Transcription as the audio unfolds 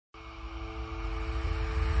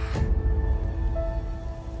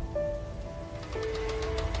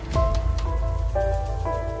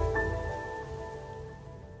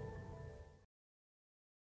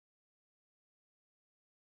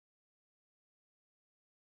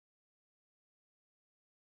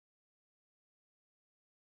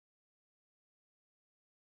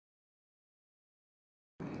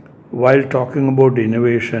while talking about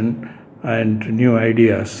innovation and new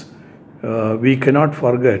ideas, we cannot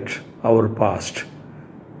forget our past.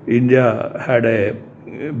 India had a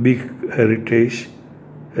big heritage.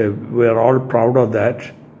 We are all proud of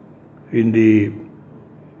that. In the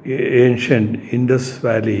ancient Indus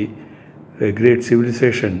Valley, a great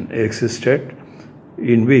civilization existed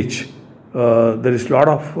in which there is a lot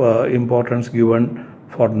of importance given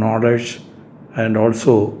for knowledge and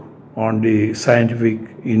also on the scientific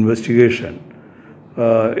investigation.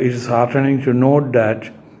 It is heartening to note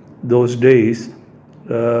that those days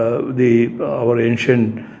our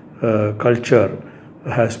ancient culture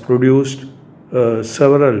has produced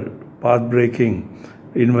several path-breaking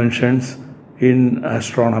inventions in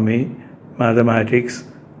astronomy, mathematics,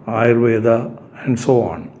 Ayurveda, and so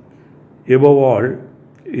on. Above all,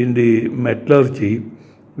 in the metallurgy,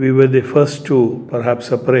 we were the first to perhaps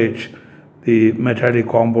separate the metallic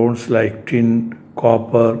compounds like tin,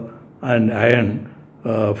 copper, and iron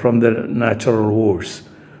from their natural ores.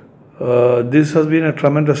 This has been a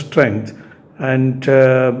tremendous strength and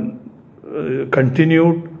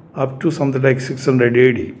continued up to something like 600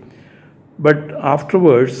 AD. But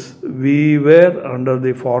afterwards, we were under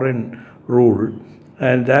the foreign rule,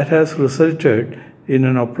 and that has resulted in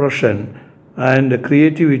an oppression, and the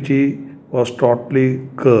creativity was totally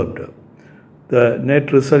curbed. The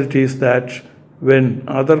net result is that when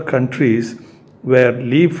other countries were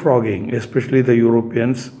leapfrogging, especially the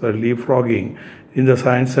Europeans were leapfrogging in the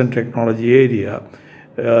science and technology area,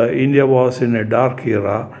 India was in a dark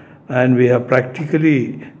era, and we have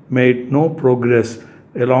practically made no progress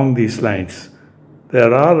along these lines.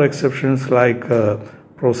 There are exceptions like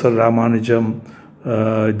Professor Ramanujam,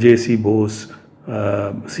 J.C. Bose,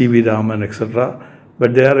 C.V. Raman, etc.,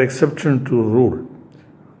 but they are exception to rule.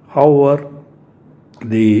 However,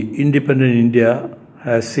 the independent India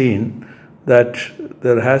has seen that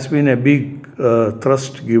there has been a big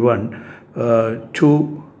thrust given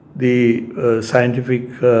to the scientific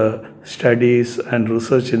studies and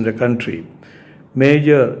research in the country.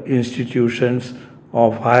 Major institutions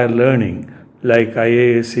of higher learning like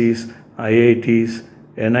IIScs, IITs,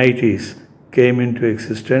 NITs came into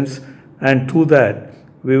existence, and through that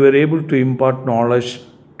we were able to impart knowledge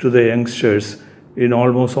to the youngsters in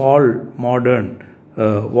almost all modern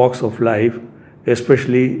walks of life,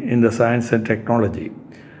 especially in the science and technology.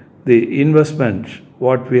 The investment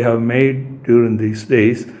what we have made during these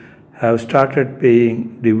days have started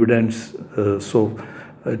paying dividends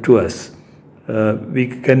to us. We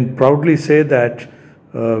can proudly say that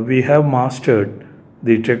we have mastered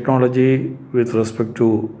the technology with respect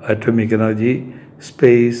to atomic energy,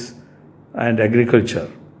 space, and agriculture.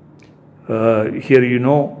 Here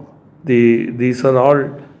these are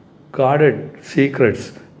all guarded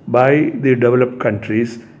secrets by the developed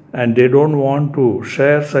countries, and they don't want to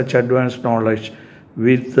share such advanced knowledge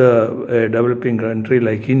with a developing country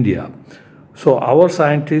like India. So our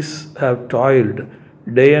scientists have toiled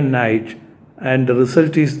day and night, and the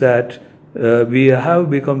result is that we have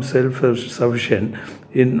become self-sufficient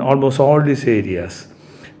in almost all these areas.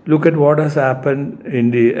 Look at what has happened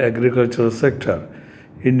in the agricultural sector.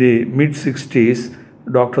 In the mid-60s,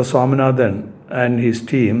 Dr. Swaminathan and his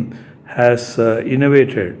team has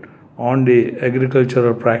innovated on the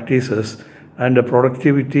agricultural practices, and the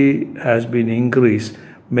productivity has been increased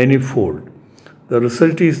manyfold. The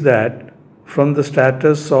result is that from the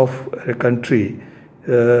status of a country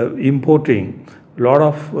importing a lot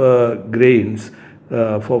of grains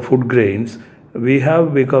for food grains, we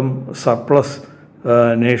have become surplus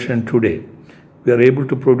nation today. We are able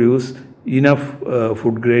to produce enough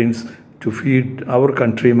food grains to feed our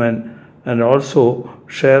countrymen and also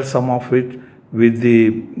share some of it with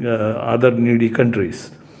the other needy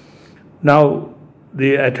countries. Now,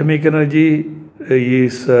 the atomic energy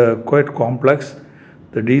is quite complex.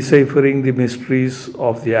 The deciphering the mysteries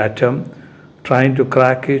of the atom, trying to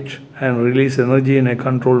crack it and release energy in a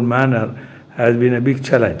controlled manner has been a big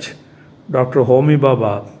challenge. Dr. Homi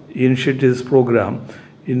Bhabha initiated this program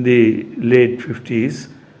in the late 50s,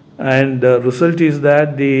 and the result is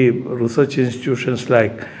that the research institutions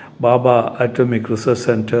like Bhabha Atomic Research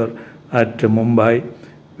Center at Mumbai,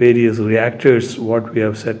 various reactors what we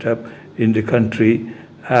have set up in the country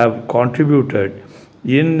have contributed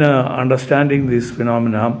in understanding this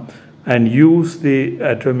phenomena and use the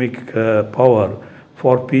atomic power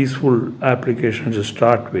for peaceful applications to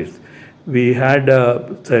start with. We had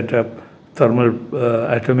set up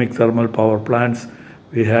atomic thermal power plants.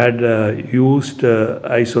 We had used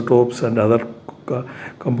isotopes and other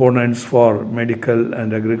components for medical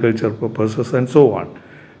and agriculture purposes and so on.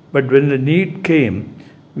 But when the need came,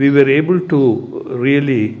 we were able to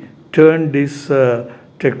really turn this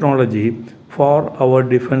technology for our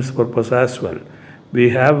defense purpose as well.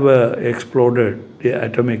 We have exploded the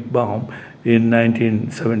atomic bomb in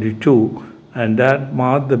 1972, and that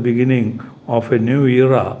marked the beginning of a new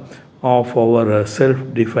era of our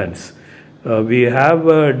self-defense. We have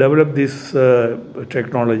developed this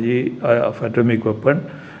technology of atomic weapon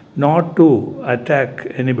not to attack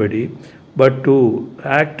anybody, but to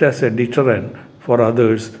act as a deterrent for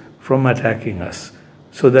others from attacking us.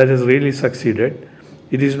 So that has really succeeded.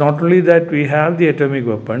 It is not only that we have the atomic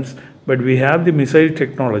weapons, but we have the missile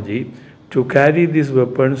technology to carry these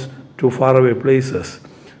weapons to faraway places.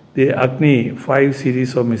 The Agni 5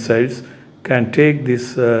 series of missiles can take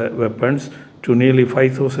these weapons to nearly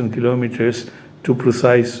 5,000 kilometers to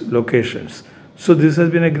precise locations. So this has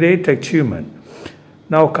been a great achievement.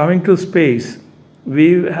 Now coming to space,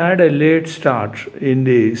 we had a late start in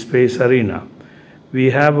the space arena.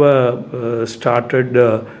 We have started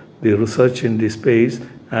the research in the space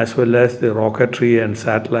as well as the rocketry and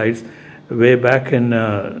satellites way back in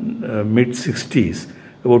mid-60s,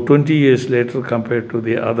 about 20 years later compared to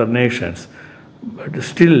the other nations. But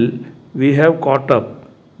still, we have caught up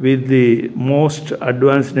with the most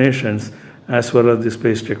advanced nations as far as the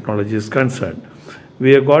space technology is concerned.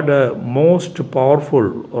 We have got a most powerful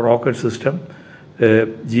rocket system,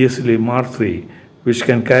 GSLV Mark III, which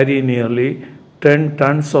can carry nearly 10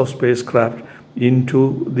 tons of spacecraft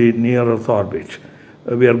into the near Earth orbit.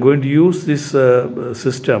 We are going to use this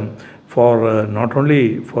system for not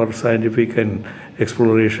only for scientific and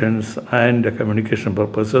explorations and communication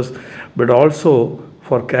purposes, but also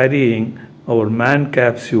for carrying our manned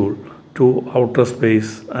capsule to outer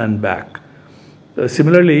space and back.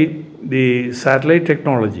 Similarly, the satellite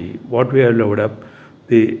technology, what we have developed,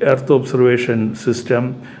 the Earth observation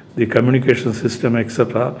system, the communication system,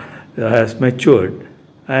 etc., has matured,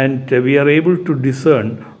 and we are able to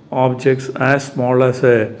discern objects as small as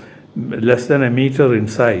less than a meter in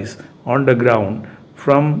size on the ground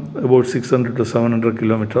from about 600 to 700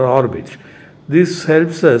 kilometer orbit. This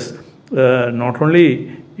helps us not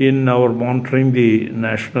only in our monitoring the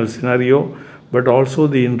national scenario, but also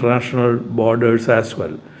the international borders as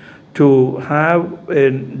well. To have a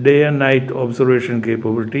day and night observation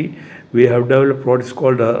capability, we have developed what is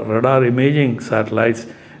called a radar imaging satellites,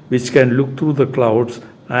 which can look through the clouds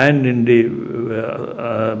and in the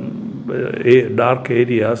dark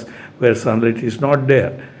areas where sunlight is not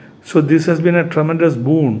there. So this has been a tremendous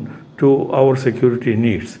boon to our security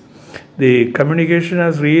needs. The communication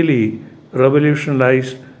has really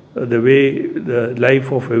revolutionized the way the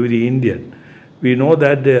life of every Indian. We know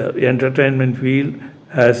that the entertainment field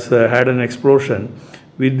has had an explosion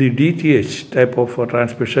with the DTH type of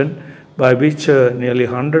transmission, by which nearly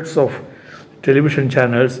hundreds of television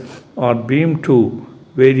channels are beamed to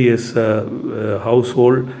various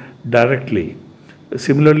households directly.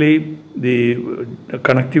 Similarly, the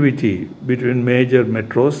connectivity between major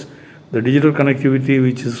metros, the digital connectivity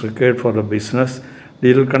which is required for the business,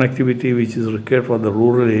 digital connectivity which is required for the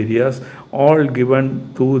rural areas, all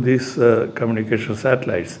given through these communication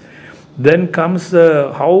satellites. Then comes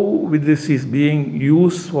how this is being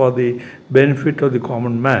used for the benefit of the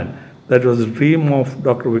common man. That was the dream of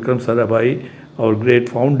Dr. Vikram Sarabhai, our great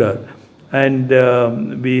founder. And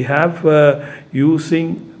we have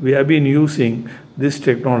been using this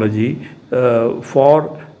technology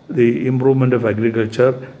for the improvement of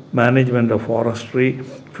agriculture, management of forestry,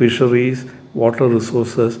 fisheries, water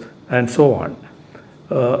resources, and so on.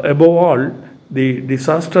 Above all, the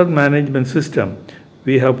disaster management system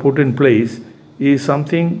we have put in place is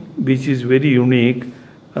something which is very unique.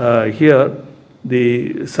 Here,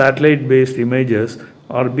 the satellite-based images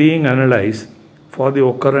are being analyzed for the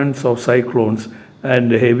occurrence of cyclones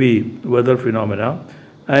and heavy weather phenomena,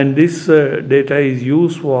 and this data is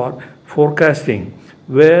used for forecasting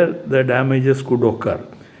where the damages could occur.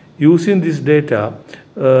 Using this data,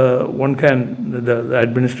 the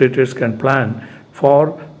administrators can plan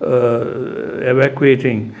for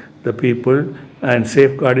evacuating the people and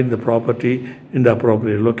safeguarding the property in the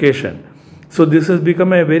appropriate location. So this has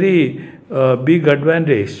become a very big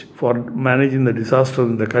advantage for managing the disaster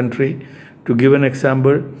in the country. To give an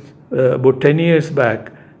example, about 10 years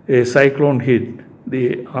back, a cyclone hit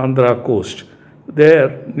the Andhra coast.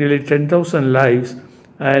 There, nearly 10,000 lives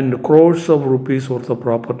and crores of rupees worth of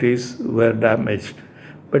properties were damaged.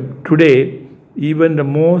 But today, even the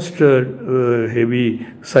most heavy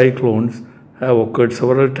cyclones have occurred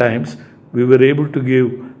several times. We were able to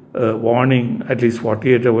give warning at least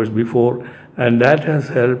 48 hours before, and that has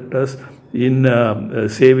helped us in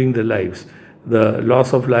saving the lives. The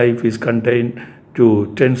loss of life is contained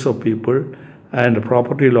to tens of people, and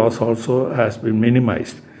property loss also has been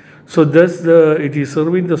minimized. So thus it is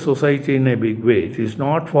serving the society in a big way. It is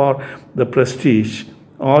not for the prestige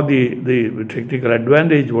or the technical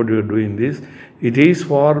advantage what you are doing this. It is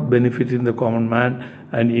for benefiting the common man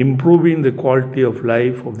and improving the quality of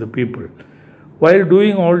life of the people. While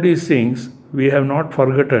doing all these things, we have not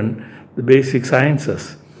forgotten the basic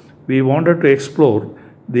sciences. We wanted to explore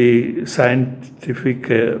the scientific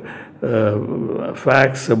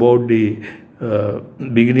facts about the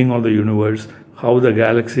beginning of the universe, how the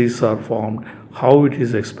galaxies are formed, how it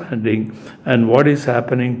is expanding, and what is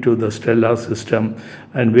happening to the stellar system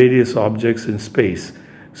and various objects in space.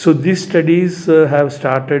 So these studies have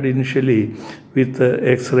started initially with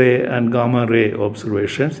X-ray and gamma ray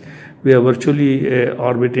observations. We are virtually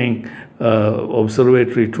orbiting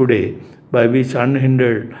observatory today, by which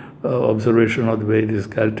unhindered observation of the various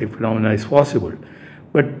galactic phenomena is possible.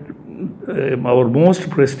 But our most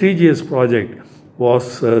prestigious project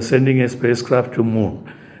was sending a spacecraft to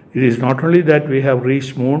Moon. It is not only that we have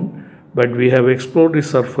reached Moon, but we have explored the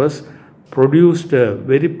surface, produced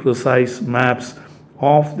very precise maps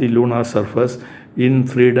of the lunar surface in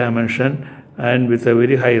 3 dimensions and with a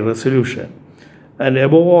very high resolution. And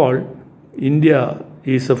above all, India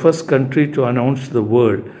is the first country to announce to the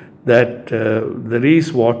world that there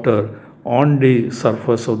is water on the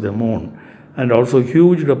surface of the Moon, and also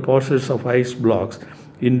huge deposits of ice blocks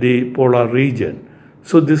in the polar region.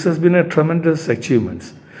 So this has been a tremendous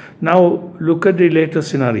achievement. Now look at the latest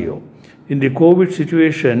scenario. In the COVID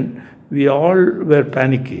situation, we all were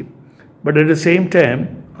panicky. But at the same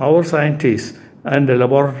time, our scientists and the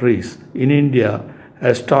laboratories in India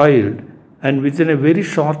has toiled, and within a very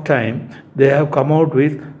short time, they have come out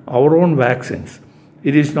with our own vaccines.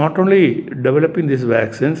 It is not only developing these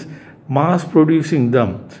vaccines, mass producing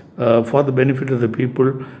them for the benefit of the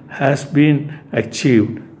people has been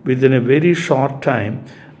achieved within a very short time,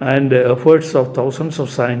 and the efforts of thousands of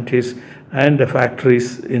scientists and the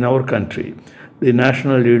factories in our country. The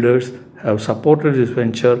national leaders have supported this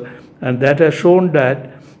venture, and that has shown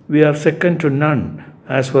that we are second to none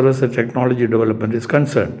as far as the technology development is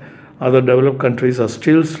concerned. Other developed countries are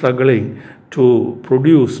still struggling to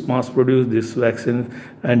mass produce this vaccine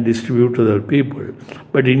and distribute to their people.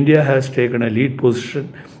 But India has taken a lead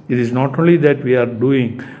position. It is not only that we are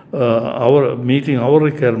doing meeting our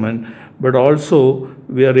requirement, but also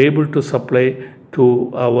we are able to supply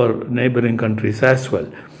to our neighboring countries as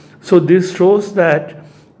well. So this shows that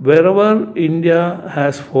wherever India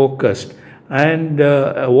has focused and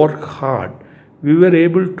worked hard, we were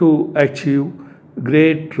able to achieve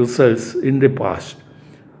great results in the past.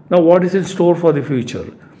 Now, what is in store for the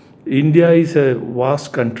future? India is a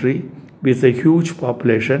vast country with a huge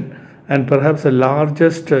population and perhaps the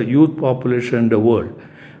largest youth population in the world.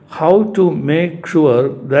 How to make sure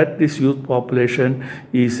that this youth population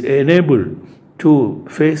is enabled to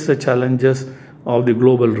face the challenges of the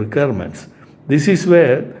global requirements? This is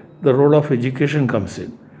where the role of education comes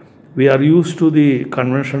in. We are used to the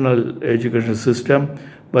conventional education system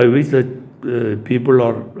by which the people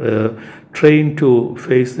are trained to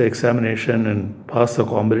face the examination and pass the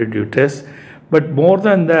competitive test. But more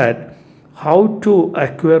than that, how to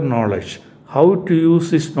acquire knowledge, how to use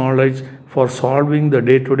this knowledge for solving the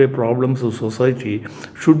day-to-day problems of society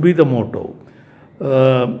should be the motto.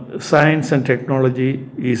 Science and technology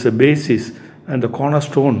is a basis and the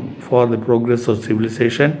cornerstone for the progress of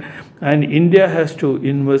civilization, and India has to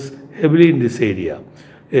invest heavily in this area.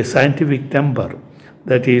 A scientific temper,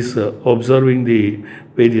 that is observing the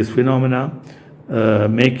various phenomena,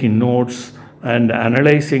 making notes and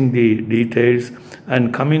analyzing the details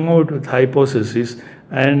and coming out with hypotheses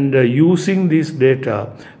and using this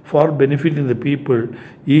data for benefiting the people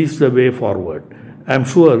is the way forward. I am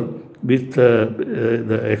sure with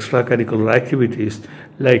the extracurricular activities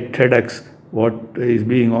like TEDx, what is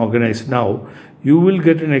being organized now, you will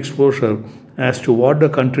get an exposure as to what the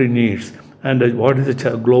country needs and what is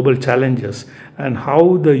the global challenges and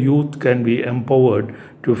how the youth can be empowered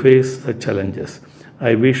to face the challenges.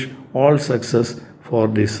 I wish all success for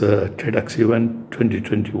this TEDx event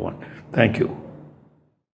 2021. Thank you.